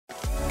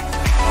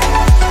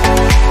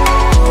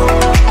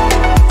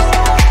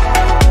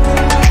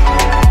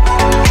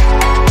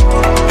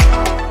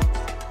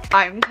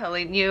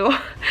telling you,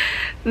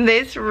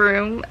 this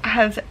room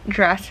has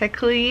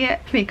drastically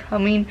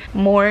becoming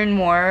more and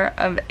more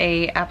of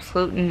a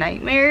absolute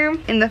nightmare,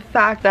 in the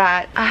fact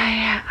that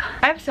I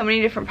have so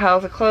many different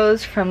piles of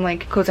clothes, from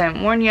like clothes I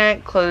haven't worn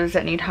yet, clothes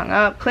that need hung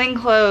up, clean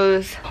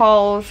clothes,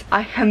 hauls.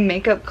 I have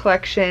makeup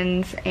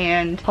collections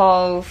and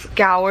hauls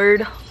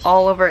scoured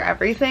all over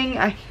everything.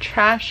 I have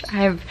trash, I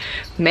have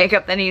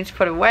makeup that needs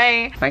put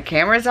away, my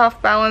camera's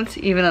off balance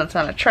even though it's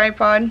on a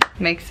tripod.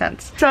 Makes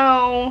sense.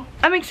 So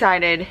I'm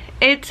excited.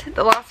 It's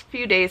the last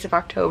few days of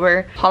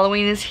October.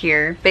 Halloween is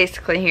here,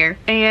 basically here,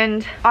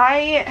 and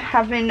I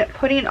have been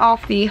putting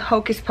off the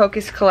Hocus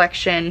Pocus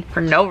collection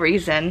for no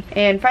reason,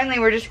 and finally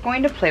we're just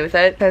going to play with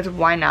it because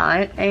why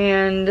not?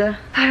 And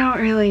I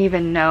don't really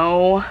even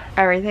know.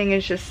 Everything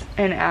is just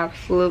an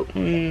absolute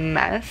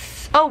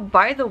mess. Oh,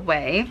 by the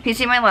way, you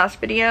see my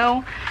last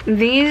video?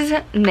 These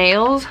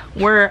nails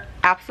were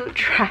absolute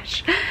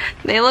trash.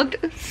 They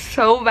looked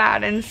so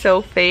bad and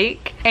so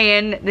fake,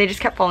 and they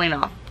just kept falling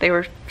off. They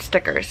were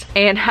stickers.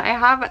 And I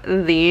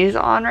have these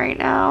on right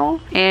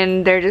now,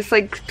 and they're just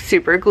like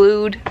super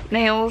glued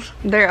nails.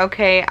 They're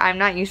okay. I'm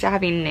not used to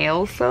having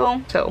nails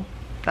though, so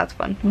that's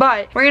fun.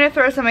 But we're gonna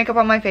throw some makeup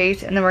on my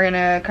face and then we're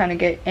gonna kind of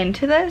get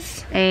into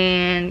this,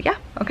 and yeah,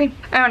 okay.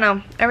 I don't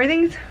know,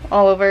 everything's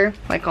all over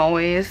like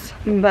always,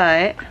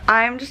 but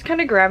I'm just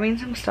kind of grabbing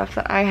some stuff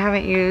that I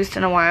haven't used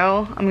in a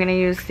while. I'm gonna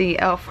use the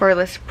e.l.f.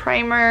 Poreless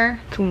Primer.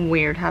 It's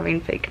weird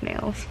having fake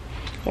nails,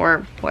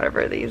 or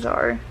whatever these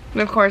are.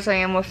 And of course I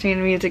am listening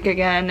to music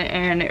again,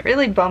 and it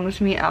really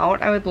bums me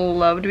out. I would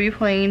love to be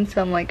playing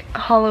some like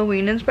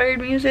Halloween inspired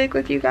music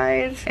with you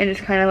guys and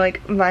just kind of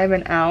like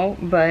vibing out,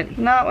 but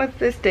not with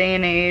this day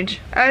and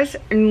age. I was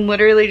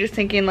literally just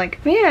thinking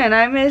like, man,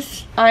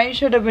 I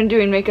should have been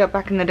doing makeup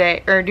back in the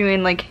day, or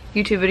doing like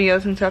YouTube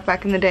videos and stuff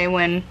back in the day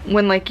when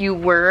like you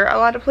were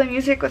allowed to play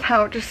music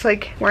without just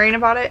like worrying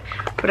about it.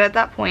 But at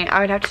that point I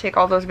would have to take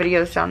all those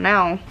videos down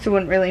now, so it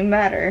wouldn't really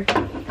matter.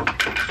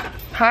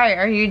 Hi,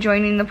 are you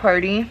joining the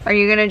party? Are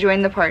you gonna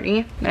join the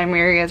party?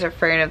 Mary is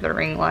afraid of the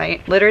ring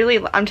light. Literally,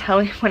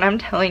 when I'm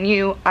telling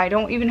you, I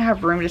don't even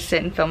have room to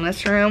sit and film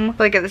this room.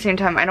 Like at the same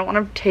time, I don't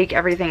want to take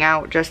everything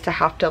out just to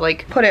have to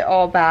like put it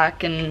all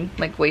back and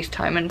like waste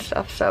time and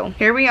stuff. So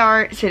here we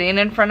are sitting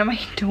in front of my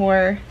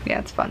door. Yeah,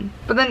 it's fun.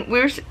 But then we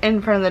were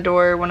in front of the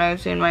door when I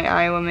was doing my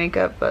Iowa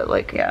makeup, but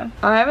like, yeah.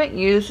 I haven't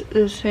used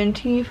this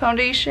Fenty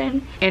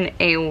foundation in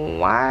a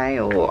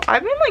while.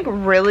 I've been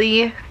like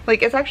really,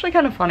 like, it's actually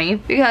kind of funny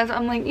because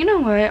I'm like, you know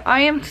what,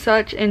 I am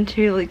such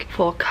into like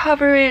full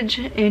coverage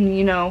and,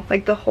 you know,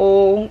 like the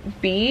whole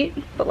beat,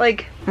 but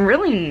like I'm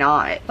really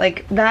not.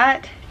 Like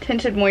that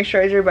tinted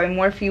moisturizer by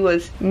Morphe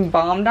was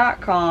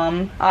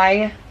bomb.com.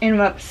 I am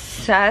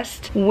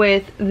obsessed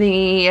with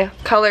the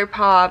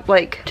ColourPop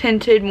like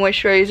tinted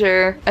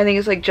moisturizer. I think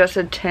it's like just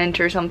a tint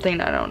or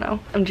something, I don't know.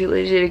 I'm too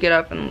lazy to get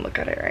up and look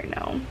at it right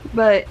now.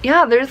 But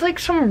yeah, there's like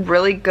some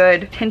really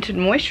good tinted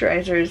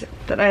moisturizers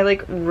that I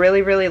like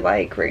really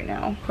like right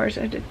now. Of course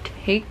I had to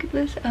take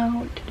this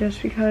out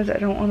just because I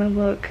don't want to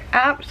look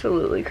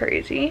absolutely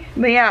crazy.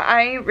 But yeah,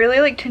 I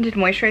really like tinted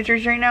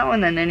moisturizers right now,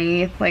 and then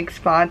any like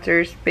spots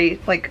or space,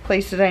 like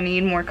places I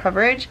need more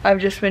coverage, I've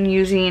just been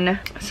using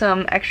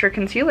some extra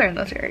concealer in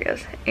those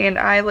areas. And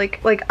I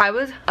like I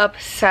was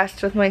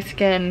obsessed with my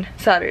skin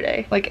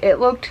Saturday. Like it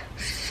looked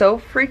so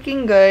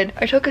freaking good.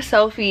 I took a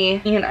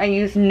selfie and I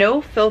used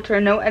no filter,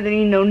 no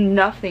editing, no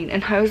nothing,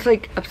 and I was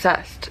like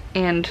obsessed.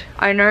 And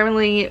I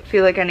normally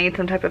feel like I need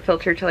some type of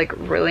filter to like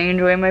really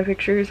enjoy my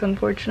pictures,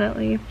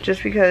 unfortunately,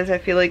 just because I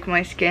feel like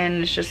my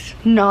skin is just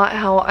not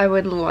how I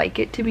would like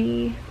it to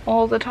be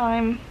all the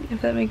time,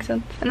 if that makes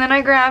sense. And then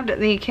I grabbed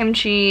the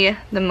Kimchi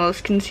the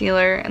Most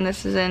concealer, and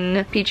this is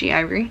in Peachy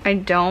Ivory. I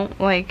don't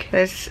like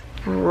this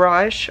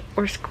brush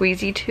or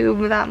squeezy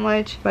tube that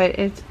much, but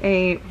it's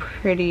a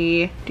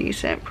pretty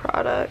decent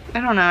product.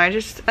 I don't know, I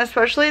just,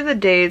 especially the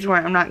days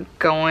where I'm not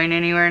going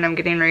anywhere and I'm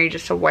getting ready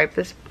just to wipe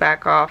this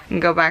back off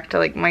and go back to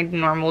like my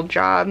normal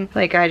job,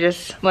 like I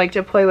just like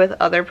to play with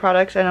other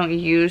products I don't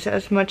use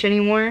as much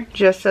anymore,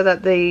 just so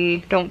that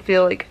they don't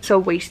feel like so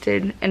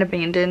wasted and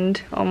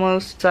abandoned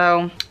almost.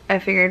 So I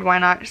figured why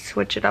not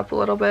switch it up a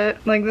little bit.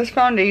 Like this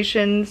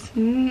foundation's,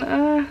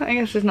 I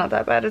guess it's not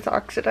that bad. It's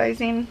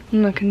oxidizing.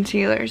 And the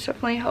concealer is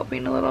definitely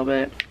helping a little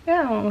bit.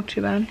 Yeah, it won't look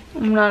too bad.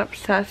 I'm not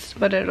obsessed,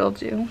 but it'll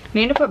do. I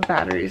need to put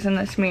batteries in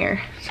this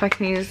mirror so I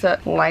can use the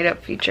light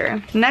up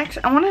feature. Next,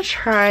 I want to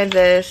try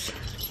this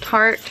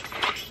Tarte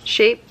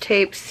Shape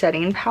Tape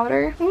Setting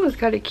Powder. Oh, it's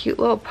got a cute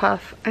little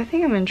puff. I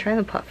think I'm gonna try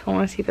the puff. I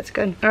want to see if it's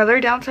good. Another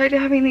downside to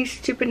having these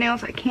stupid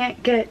nails, I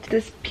can't get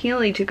this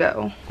peely to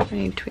go. I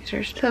need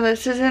tweezers. So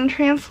this is in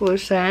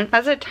translucent. It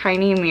has a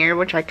tiny mirror,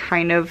 which I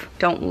kind of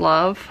don't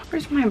love.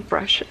 Where's my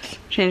brushes?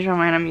 Changed my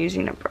mind, I'm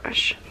using a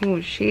brush. Oh,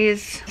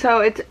 jeez. So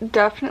it's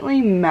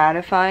definitely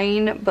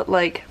mattifying, but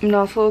like it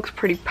also looks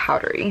pretty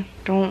powdery.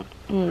 Don't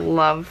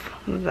love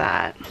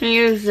that. I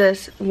use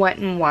this Wet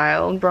n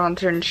Wild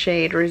bronzer in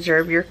shade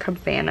Reserve Your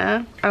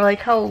Cabana. I like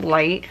how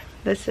light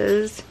this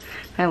is.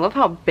 I love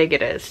how big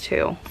it is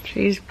too.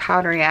 She's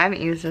powdery. I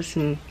haven't used this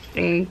in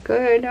a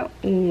good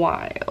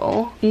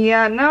while.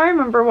 Yeah, now I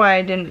remember why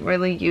I didn't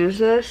really use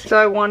this. So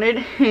I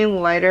wanted a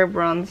lighter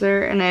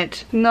bronzer and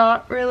it's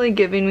not really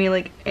giving me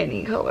like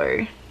any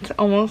color. It's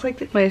almost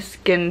like my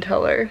skin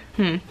color.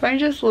 If I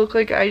just look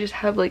like I just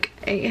have like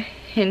a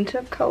hint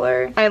of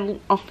color, I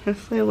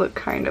honestly look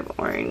kind of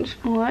orange.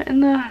 What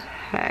in the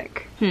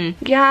heck?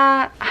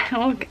 Yeah,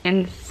 I look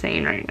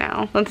insane right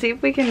now. Let's see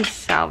if we can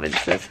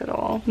salvage this at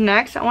all.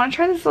 Next, I want to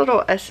try this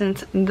little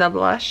Essence The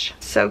Blush.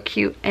 So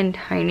cute and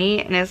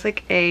tiny, and it's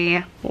like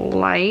a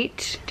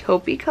light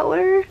taupey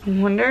color. I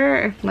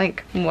wonder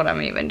like what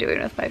I'm even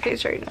doing with my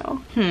face right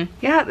now.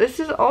 Yeah,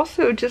 this is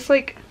also just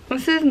like,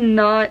 this is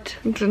not,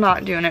 it's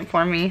not doing it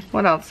for me.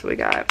 What else do we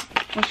got?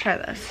 Let's try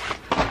this.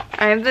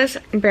 I have this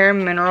Bare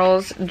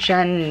Minerals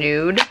Gen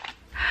Nude.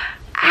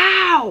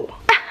 Ow!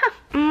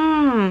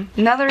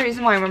 Another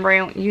reason why I remember I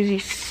don't use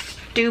these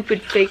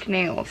stupid fake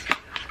nails.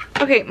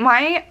 Okay,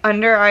 my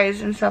under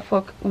eyes and stuff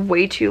look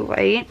way too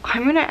light.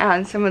 I'm gonna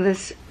add some of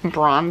this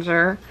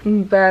bronzer.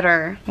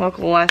 Better look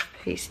less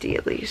pasty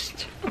at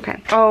least.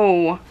 Okay.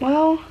 Oh,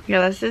 well,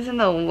 yeah, this is in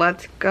the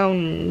Let's Go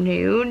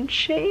Nude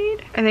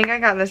shade. I think I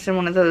got this in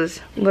one of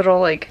those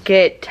little like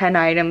get 10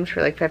 items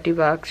for like 50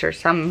 bucks or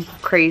some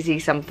crazy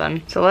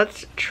something. So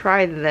let's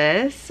try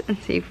this and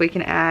see if we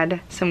can add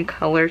some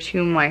color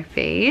to my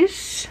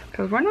face.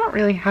 Because we're not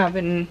really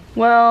having,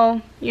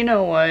 well, you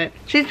know what?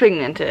 She's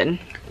pigmented.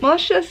 Well,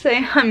 let's just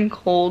say I'm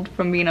cold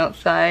from being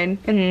outside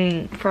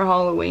and for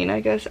Halloween,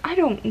 I guess. I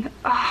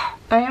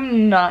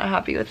am not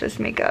happy with this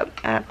makeup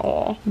at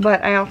all.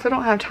 But I also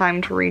don't have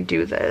time to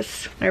redo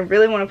this. I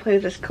really want to play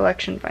with this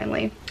collection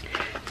finally.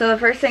 So the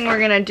first thing we're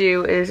gonna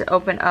do is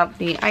open up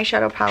the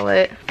eyeshadow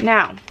palette.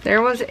 Now,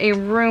 there was a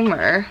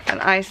rumor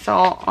that I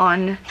saw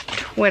on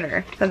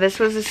Twitter that this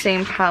was the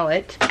same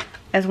palette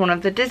as one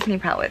of the Disney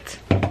palettes.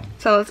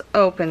 So let's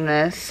open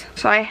this.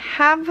 So I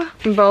have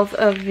both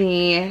of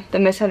the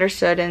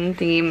Misunderstood and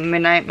the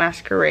Midnight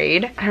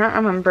Masquerade. I don't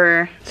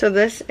remember. So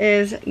this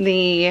is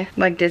the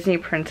like Disney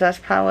Princess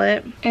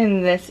palette.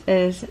 And this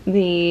is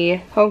the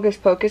Hocus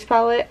Pocus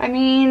palette. I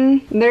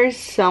mean, there's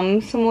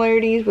some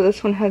similarities, but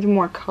this one has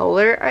more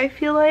color, I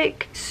feel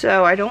like.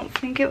 So I don't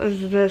think it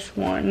was this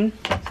one.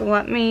 So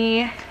let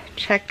me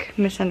check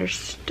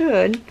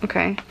Misunderstood.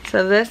 Okay,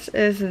 so this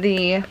is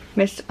the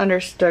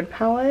Misunderstood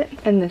palette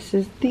and this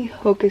is the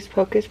Hocus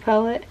Pocus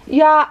palette.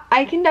 Yeah,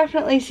 I can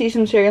definitely see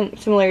some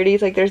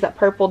similarities. Like there's that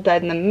purple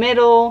dead in the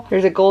middle,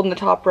 there's a gold in the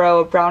top row,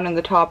 a brown in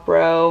the top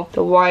row,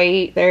 the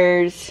white,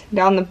 there's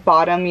down the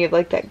bottom you have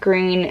like that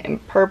green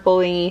and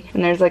purpley,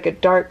 and there's like a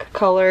dark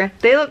color.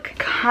 They look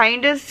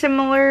kind of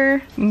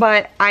similar,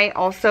 but I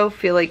also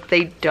feel like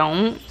they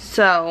don't.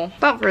 So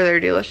without further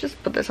ado, let's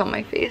just put this on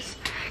my face.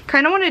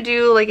 Kind of want to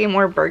do like a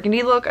more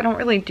burgundy look. I don't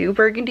really do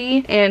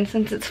burgundy, and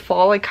since it's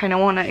fall I kind of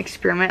want to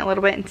experiment a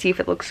little bit and see if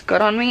it looks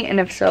good on me, and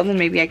if so then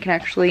maybe I can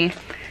actually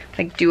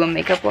like do a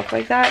makeup look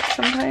like that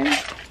sometimes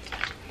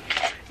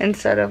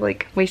instead of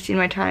like wasting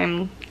my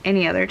time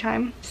any other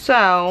time.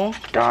 So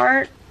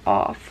start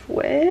off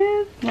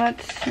with,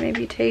 let's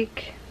maybe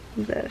take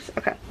this.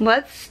 Okay,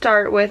 let's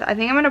start with, I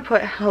think I'm gonna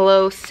put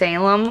Hello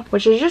Salem,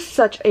 which is just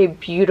such a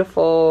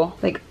beautiful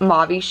like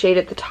mauve shade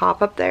at the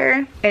top up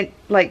there. It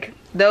like,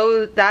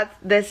 though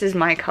this is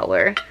my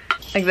color,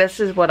 like this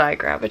is what I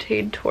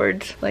gravitate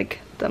towards like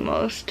the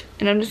most.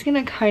 And I'm just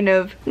gonna kind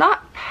of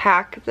not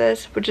pack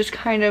this, but just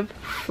kind of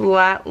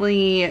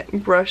flatly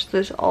brush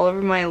this all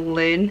over my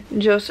lid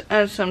just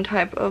as some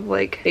type of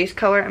like base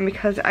color. And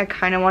because I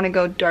kind of want to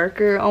go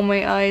darker on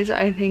my eyes,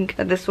 I think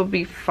that this will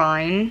be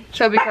fine.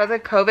 So because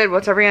of COVID,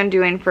 what's everyone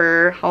doing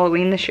for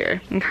Halloween this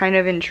year? I'm kind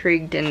of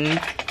intrigued and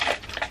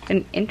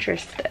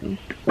interested.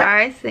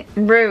 I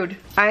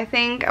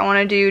think I want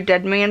to do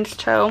Dead Man's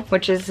Toe,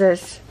 which is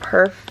this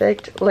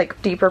perfect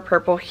like deeper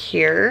purple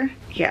here.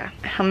 Yeah,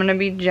 I'm gonna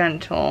be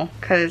gentle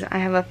because I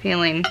have a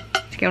feeling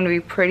it's going to be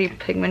pretty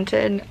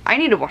pigmented. I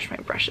need to wash my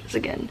brushes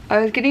again. I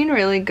was getting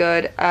really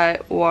good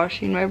at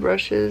washing my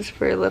brushes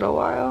for a little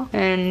while,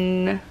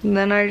 and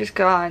then I just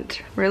got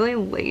really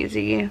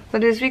lazy.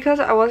 But it's because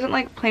I wasn't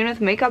like playing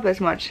with makeup as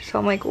much, so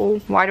I'm like,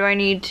 well, why do I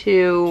need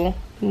to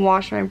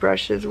wash my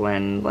brushes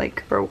when,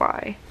 like, for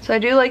why? So I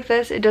do like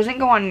this. It doesn't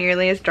go on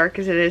nearly as dark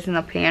as it is in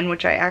the pan,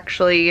 which I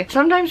actually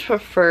sometimes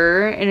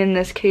prefer, and in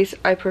this case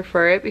I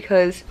prefer it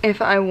because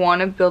if I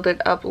want to build it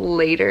up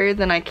later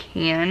then I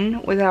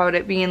can without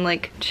it being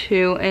like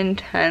too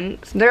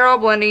intense. They're all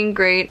blending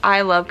great.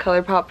 I love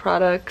ColourPop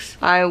products.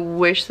 I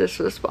wish this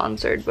was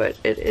sponsored, but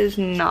it is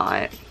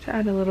not. To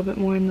add a little bit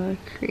more in the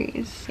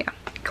crease. Yeah,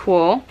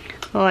 cool.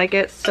 I like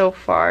it so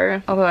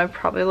far, although I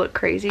probably look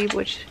crazy,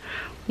 which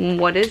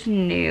what is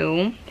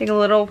new. Take a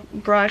little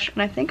brush,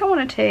 and I think we're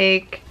gonna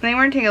take a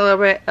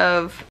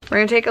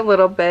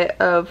little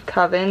bit of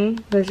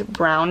Coven, this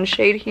brown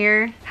shade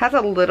here. Has a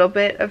little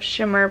bit of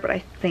shimmer, but I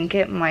think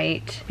it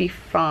might be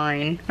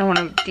fine. I want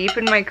to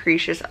deepen my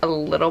crease just a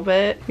little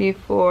bit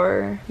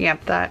before,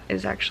 yep, that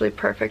is actually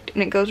perfect,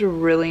 and it goes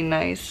really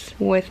nice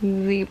with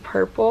the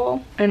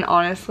purple, and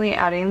honestly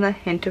adding the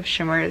hint of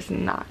shimmer is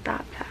not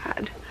that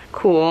bad.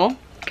 Cool.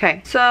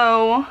 Okay,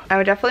 so I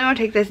would definitely want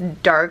to take this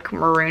dark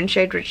maroon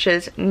shade, which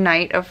is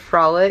Night of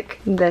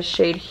Frolic, this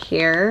shade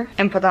here,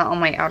 and put that on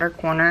my outer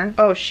corner.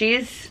 Oh,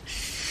 she's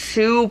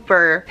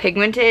super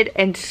pigmented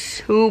and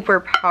super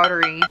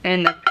powdery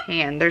in the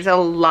pan. There's a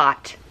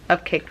lot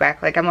of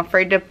kickback. Like, I'm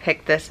afraid to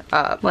pick this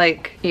up.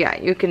 Like, yeah,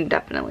 you can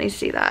definitely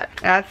see that.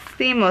 That's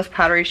the most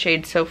powdery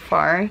shade so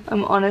far.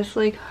 I'm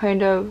honestly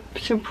kind of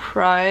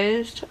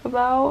surprised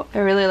about. I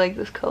really like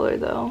this color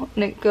though,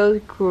 and it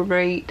goes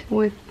great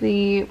with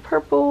the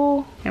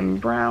purple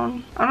and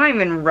brown. I'm not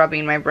even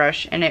rubbing my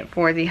brush in it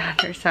for the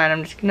other side.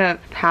 I'm just gonna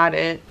pat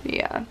it.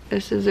 Yeah,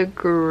 this is a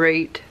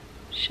great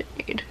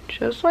shade,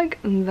 just like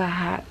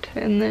that,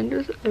 and then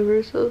just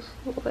ever so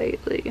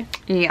slightly.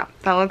 Yeah,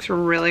 that looks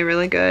really,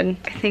 really good.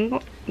 I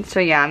think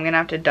so. Yeah, I'm gonna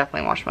have to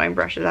definitely wash my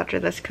brushes after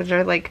this because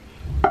they're like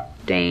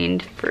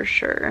stained for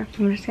sure.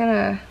 I'm just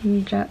gonna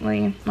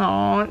gently,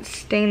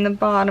 stain the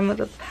bottom of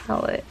the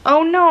palette.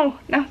 Oh no,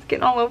 now it's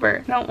getting all over.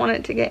 I don't want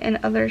it to get in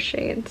other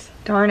shades.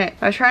 Darn it.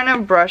 I was trying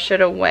to brush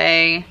it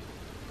away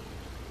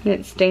and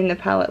it stained the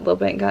palette a little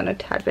bit and got a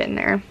tad bit in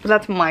there, but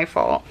that's my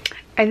fault.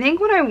 I think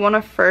what I want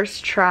to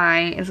first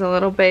try is a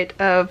little bit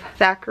of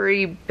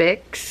Thackeray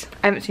Bix.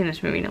 I haven't seen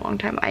this movie in a long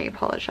time, I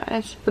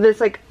apologize. But this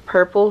like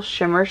purple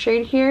shimmer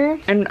shade here,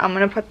 and I'm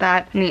gonna put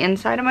that in the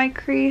inside of my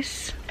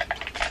crease,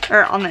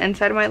 or on the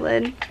inside of my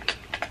lid.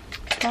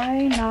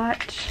 Why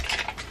not?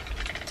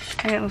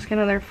 Alright, let's get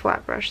another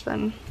flat brush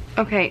then.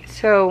 Okay,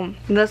 so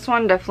this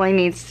one definitely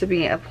needs to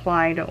be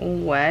applied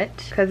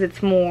wet because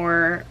it's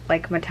more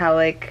like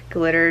metallic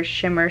glitter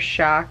shimmer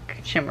shock.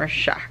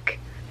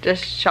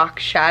 Just shock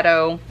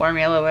shadow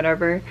formula,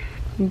 whatever.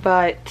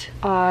 But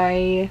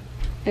I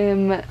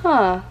am,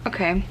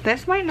 okay,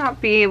 this might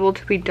not be able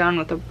to be done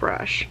with a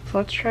brush. So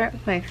let's try it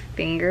with my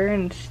finger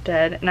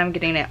instead, and I'm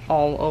getting it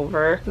all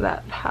over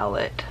that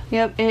palette.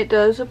 Yep, it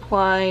does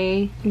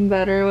apply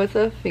better with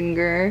a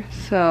finger,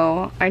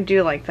 so I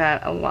do like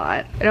that a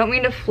lot. I don't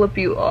mean to flip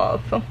you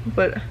off,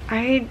 but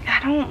I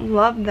don't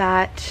love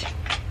that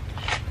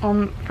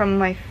from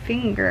my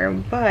finger,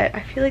 but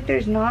I feel like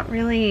there's not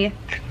really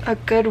a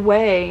good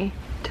way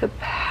to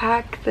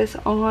pack this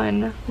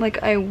on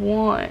like I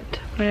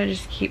want. I'm gonna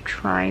just keep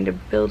trying to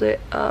build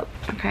it up.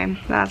 Okay,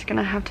 that's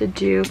gonna have to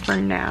do for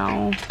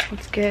now.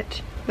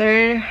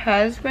 There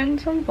has been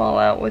some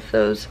fallout with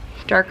those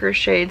darker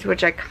shades,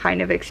 which I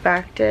kind of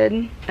expected.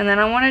 And then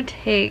I want to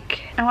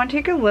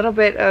take a little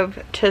bit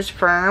of Tis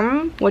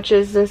Firm, which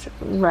is this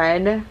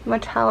red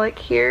metallic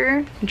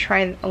here, and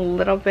try a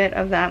little bit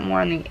of that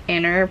more on the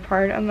inner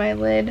part of my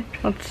lid.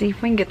 Let's see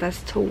if we can get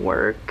this to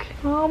work.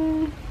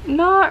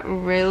 Not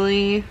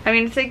really. I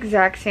mean, it's the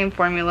exact same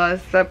formula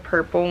as the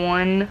purple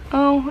one.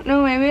 Oh,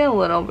 no, maybe a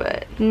little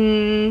bit.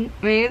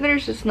 Maybe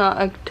there's just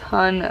not a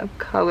ton of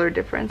color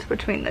difference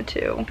between the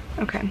two.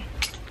 Okay,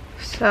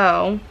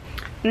 so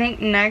I think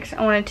next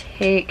I want to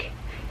take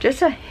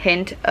just a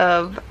hint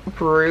of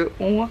Brute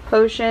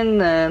Potion,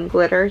 the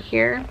glitter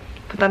here.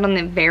 Put that on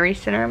the very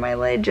center of my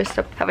lid just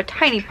to have a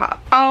tiny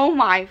pop. Oh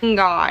my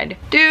god.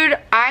 Dude,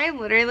 I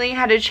literally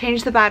had to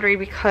change the battery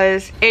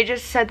because it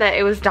just said that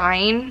it was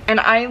dying. And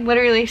I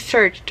literally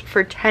searched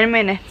for 10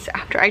 minutes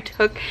after I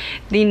took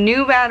the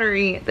new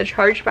battery, the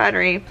charged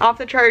battery, off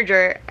the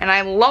charger, and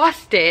I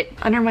lost it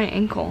under my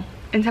ankle.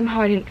 And somehow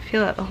I didn't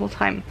feel it the whole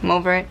time. I'm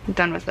over it. I'm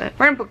done with it.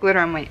 We're gonna put glitter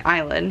on my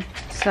eyelid.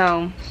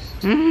 So,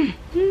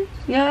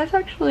 yeah, it's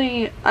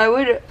actually, I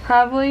would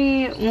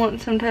probably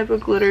want some type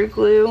of glitter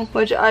glue,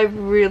 which I've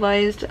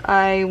realized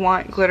I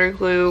want glitter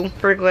glue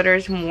for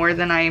glitters more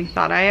than I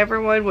thought I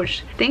ever would,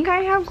 which I think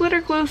I have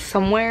glitter glue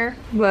somewhere,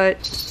 but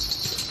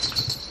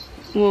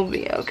we'll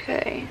be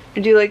okay. I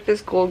do like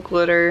this gold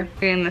glitter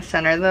in the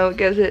center though. It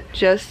gives it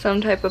just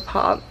some type of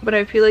pop, but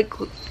I feel like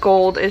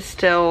gold is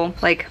still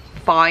like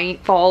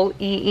fall-y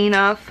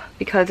enough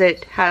because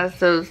it has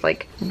those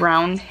like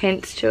brown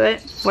hints to it.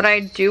 What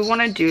I do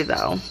want to do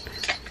though,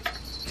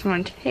 so I'm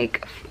going to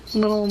take a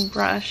little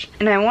brush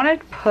and I want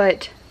to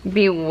put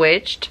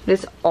Bewitched,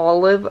 this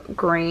olive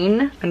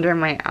green, under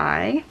my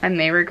eye. I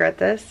may regret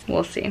this.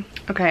 We'll see.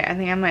 Okay, I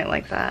think I might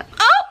like that.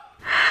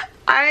 Oh!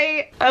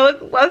 I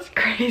look less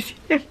crazy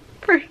in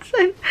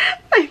person.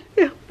 I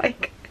feel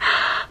like,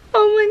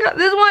 oh my god,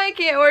 this is why I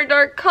can't wear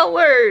dark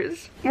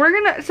colors. We're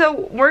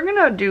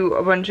gonna do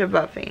a bunch of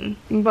buffing,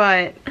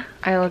 but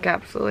I look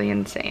absolutely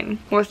insane.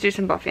 Let's do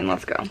some buffing,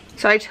 let's go.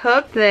 So I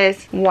took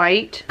this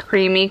white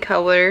creamy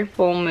color,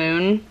 Full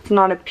Moon. It's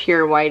not a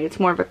pure white, it's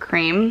more of a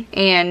cream,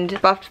 and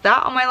buffed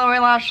that on my lower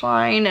lash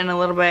line and a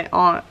little bit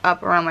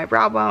up around my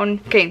brow bone.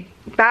 Okay,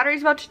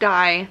 battery's about to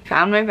die.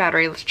 Found my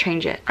battery, let's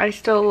change it. I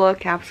still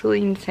look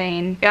absolutely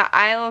insane. Yeah,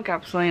 I look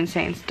absolutely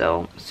insane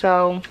still,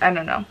 so I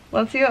don't know.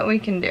 let's see what we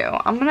can do.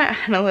 I'm gonna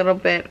add a little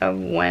bit of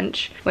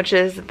Wench, which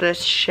is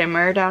this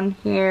shimmer down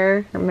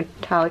here, or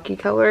metallic-y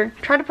color.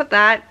 Try to put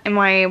that in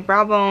my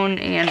brow bone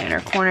and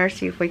inner corner,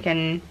 see if we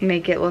can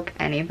make it look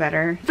any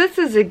better. This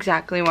is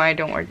exactly why I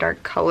don't wear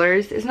dark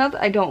colors. It's not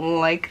that I don't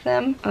like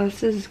them. Oh,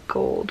 this is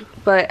gold.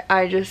 But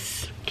I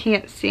just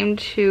can't seem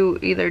to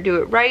either do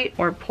it right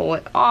or pull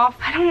it off.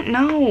 I don't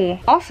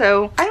know.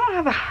 Also, I don't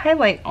have a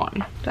highlight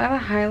on. Do I have a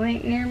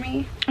highlight near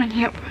me? I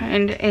can't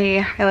find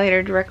a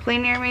highlighter directly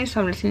near me,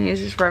 so I'm just gonna use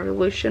this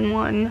Revolution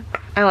one.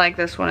 I like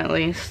this one at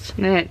least,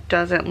 and it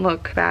doesn't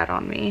look bad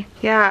on me.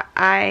 Yeah,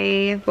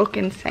 I look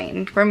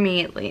insane, for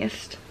me at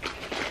least.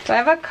 So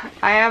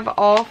I have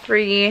all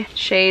 3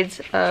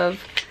 shades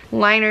of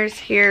liners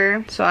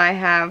here. So I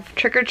have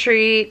Trick or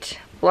Treat,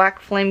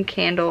 Black Flame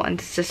Candle, and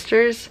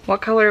Sisters.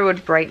 What color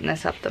would brighten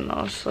this up the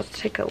most? Let's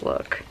take a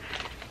look,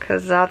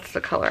 because that's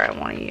the color I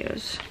want to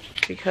use,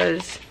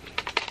 because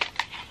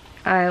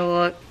I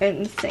look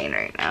insane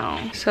right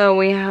now. So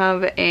we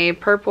have a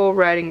purple,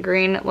 red, and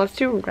green. Let's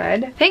do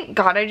red. Thank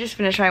God I just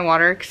finished my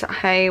water, because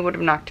I would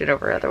have knocked it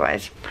over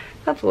otherwise.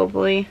 That's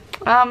lovely.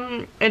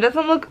 It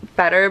doesn't look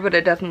better, but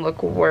it doesn't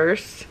look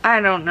worse. I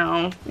don't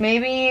know.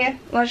 Maybe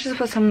let's just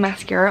put some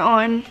mascara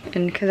on.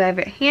 And because I have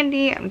it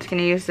handy, I'm just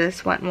gonna use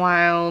this Wet n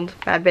Wild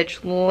Bad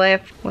Bitch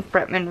Lift with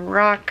Bretman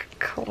Rock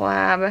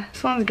collab.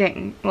 This one's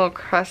getting a little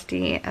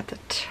crusty at the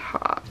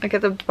top. Like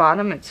at the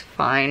bottom, it's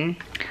fine.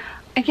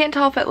 I can't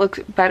tell if it looks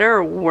better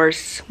or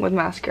worse with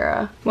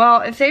mascara.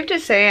 Well, it's safe to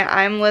say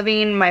I'm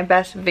living my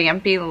best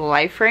vampy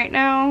life right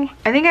now.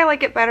 I think I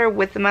like it better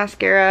with the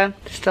mascara.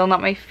 Still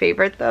not my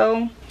favorite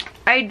though.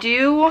 I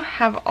do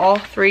have all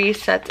 3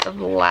 sets of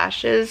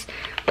lashes,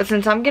 but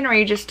since I'm getting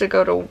ready just to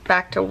go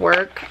back to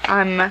work,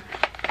 I'm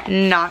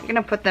not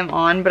gonna put them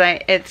on,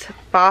 but it's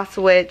Boss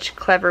Witch,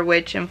 Clever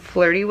Witch, and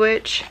Flirty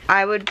Witch.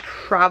 I would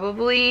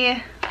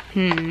probably,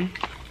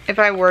 if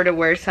I were to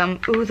wear some.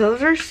 Ooh,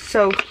 those are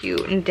so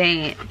cute and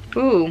dang it.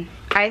 Ooh,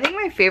 I think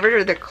my favorite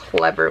are the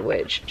Clever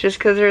Witch, just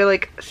because they're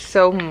like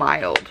so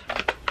mild.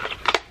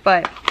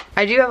 But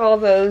I do have all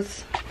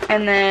those,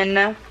 and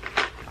then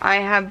I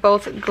have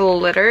both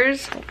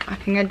glitters. I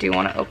think I do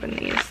want to open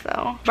these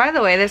though. By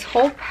the way, this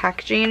whole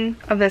packaging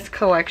of this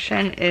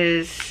collection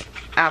is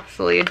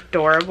absolutely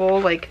adorable.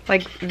 Like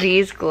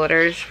these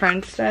glitters, for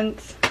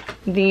instance.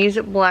 These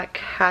black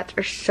cats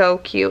are so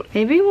cute.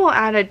 Maybe we'll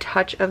add a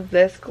touch of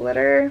this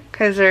glitter,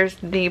 because there's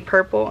the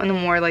purple and the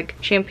more like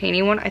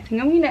champagne-y one. I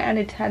think I'm going to add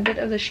a tad bit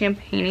of the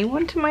champagne-y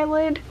one to my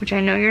lid, which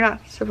I know you're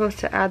not supposed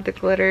to add the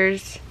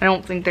glitters. I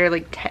don't think they're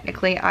like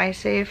technically eye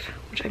safe,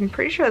 which I'm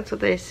pretty sure that's what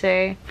they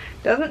say.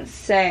 Doesn't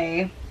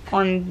say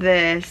on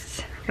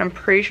this, but I'm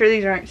pretty sure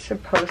these aren't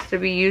supposed to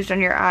be used on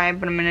your eye,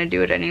 but I'm going to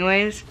do it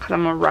anyways because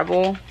I'm a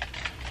rebel.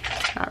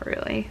 Not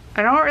really.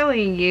 I don't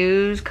really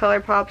use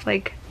ColourPop's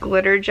like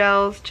glitter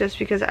gels just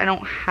because I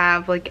don't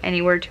have like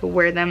anywhere to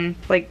wear them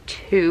like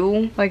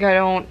to. Like I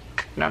don't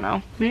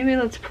know. Maybe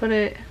let's put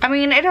it, I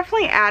mean, it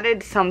definitely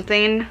added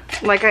something.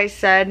 Like I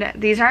said,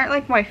 these aren't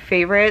like my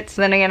favorites.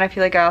 Then again, I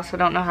feel like I also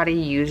don't know how to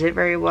use it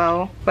very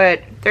well,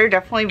 but they're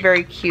definitely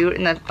very cute,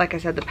 and that, like I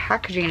said, the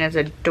packaging is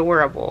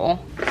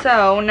adorable.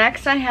 So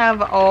next I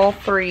have all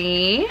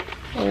 3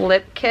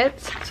 lip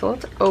kits. So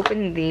let's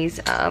open these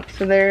up.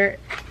 So there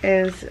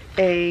is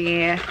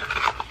a,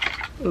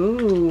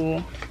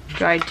 ooh,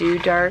 do I do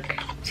dark?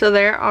 So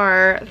there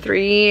are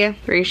three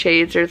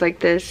shades. There's like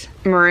this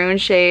maroon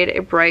shade,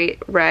 a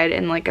bright red,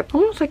 and like a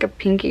almost like a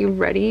pinky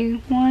reddy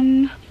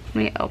one. Let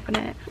me open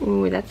it.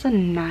 Ooh, that's a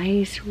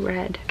nice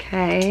red.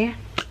 Okay,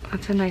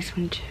 that's a nice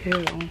one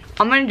too.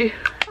 I'm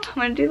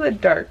gonna do the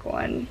dark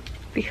one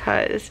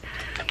because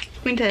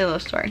let me tell you a little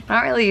story. I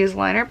don't really use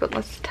liner, but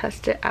let's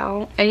test it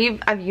out.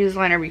 And I've used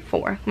liner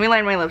before. Let me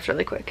line my lips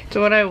really quick.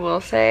 So what I will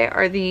say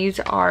are these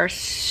are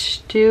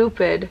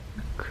stupid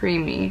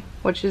creamy,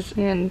 which is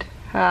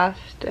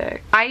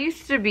fantastic. I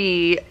used to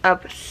be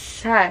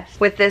obsessed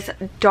with this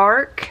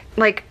dark,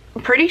 like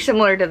pretty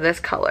similar to this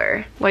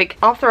color. Like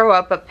I'll throw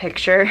up a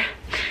picture.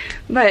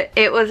 But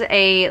it was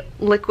a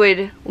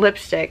liquid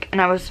lipstick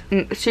and I was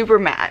super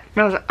matte.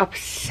 I was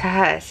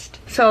obsessed.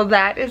 So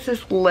that is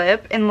this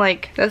lip, and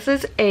like this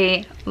is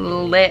a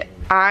lip.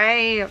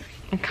 I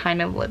am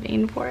kind of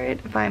living for it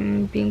if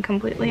I'm being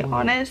completely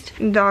honest.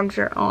 Dogs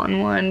are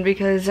on one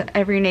because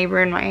every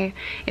neighbor in my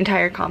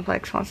entire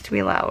complex wants to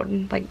be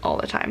loud like all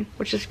the time,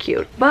 which is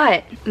cute.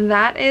 But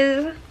that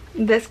is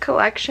this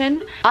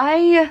collection.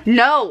 I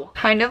know,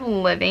 kind of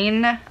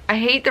living. I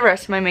hate the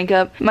rest of my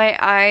makeup. My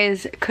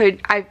eyes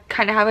I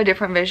kind of have a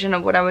different vision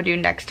of what I would do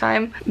next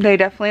time. They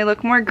definitely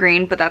look more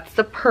green, but that's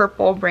the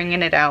purple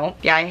bringing it out.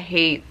 Yeah, I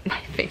hate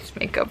my face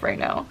makeup right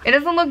now. It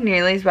doesn't look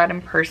nearly as bad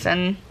in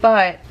person,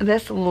 but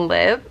this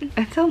lip,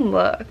 it's a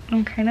look.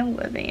 I'm kind of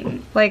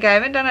living. Like I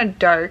haven't done a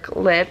dark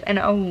lip in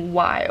a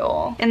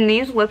while. And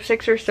these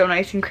lipsticks are so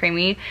nice and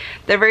creamy.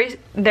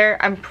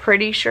 They're I'm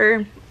pretty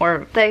sure,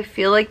 or they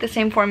feel like the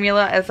same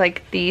formula as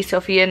like the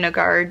Sophia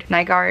Nygaard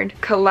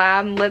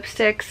collab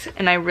lipsticks,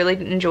 and I really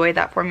enjoy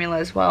that formula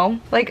as well.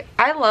 Like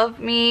I love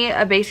me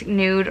a basic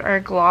nude or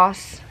a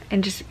gloss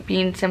and just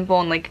being simple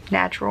and like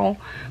natural.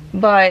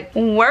 But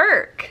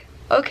work.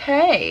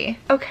 Okay.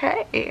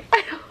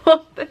 I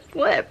love this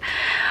lip.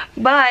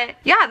 But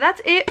yeah,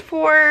 that's it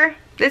for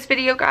this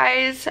video,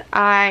 guys.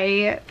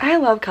 I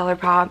love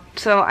ColourPop,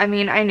 so I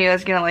mean, I knew I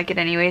was gonna like it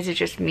anyways. It's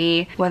just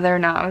me whether or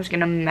not I was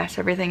gonna mess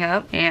everything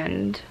up,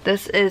 and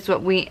this is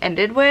what we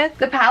ended with.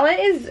 The palette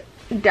is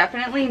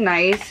definitely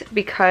nice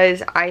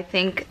because I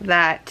think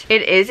that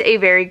it is a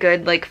very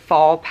good like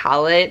fall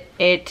palette.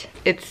 It's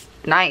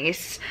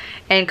nice,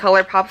 and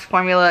ColourPop's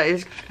formula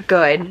is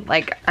good.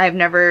 Like I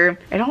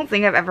don't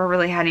think I've ever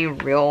really had any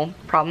real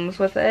problems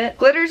with it.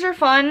 Glitters are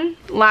fun.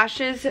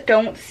 Lashes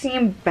don't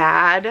seem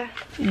bad.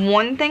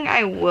 One thing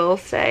I will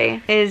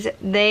say is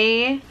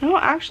they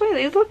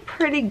look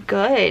pretty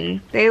good.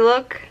 They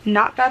look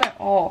not bad at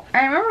all.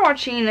 I remember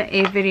watching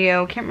a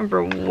video, can't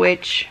remember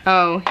which.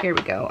 Oh, here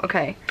we go.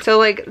 Okay, so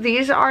like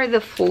these are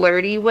the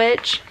Flirty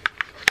Witch.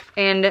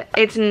 And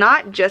it's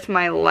not just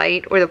my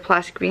light or the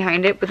plastic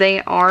behind it, but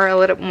they are a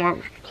little more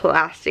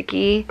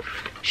plasticky,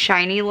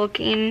 shiny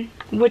looking,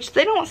 which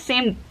they don't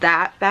seem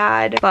that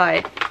bad,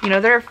 but you know,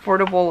 they're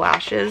affordable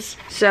lashes.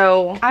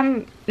 So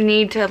I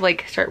need to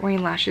like start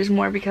wearing lashes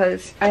more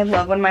because I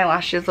love when my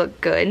lashes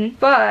look good.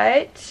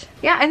 But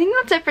yeah, I think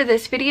that's it for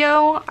this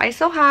video. I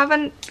still have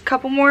a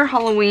couple more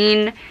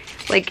Halloween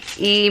like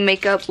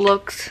makeup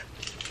looks,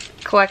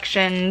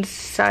 collections,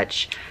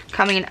 such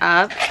coming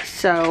up.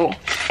 So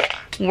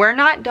we're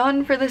not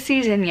done for the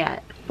season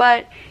yet,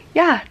 but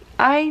yeah,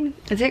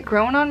 is it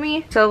growing on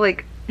me? So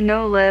like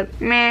no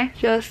lip, meh,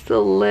 just the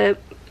lip,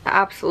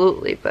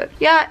 absolutely. But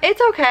yeah, it's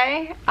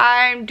okay.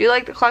 I do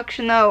like the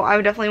collection though. I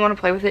would definitely want to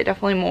play with it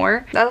definitely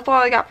more. That's all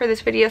I got for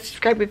this video.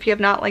 Subscribe if you have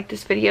not liked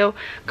this video.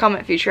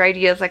 Comment future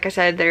ideas. Like I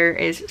said, there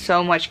is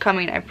so much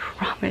coming. I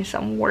promise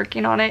I'm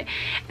working on it,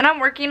 and I'm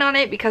working on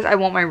it because I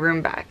want my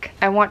room back.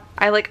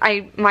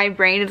 My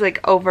brain is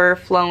like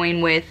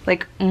overflowing with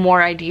like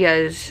more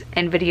ideas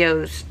and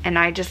videos, and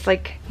I just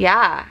like,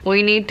 yeah,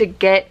 we need to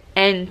get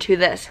into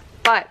this.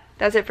 But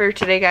that's it for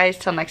today, guys.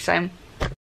 Till next time.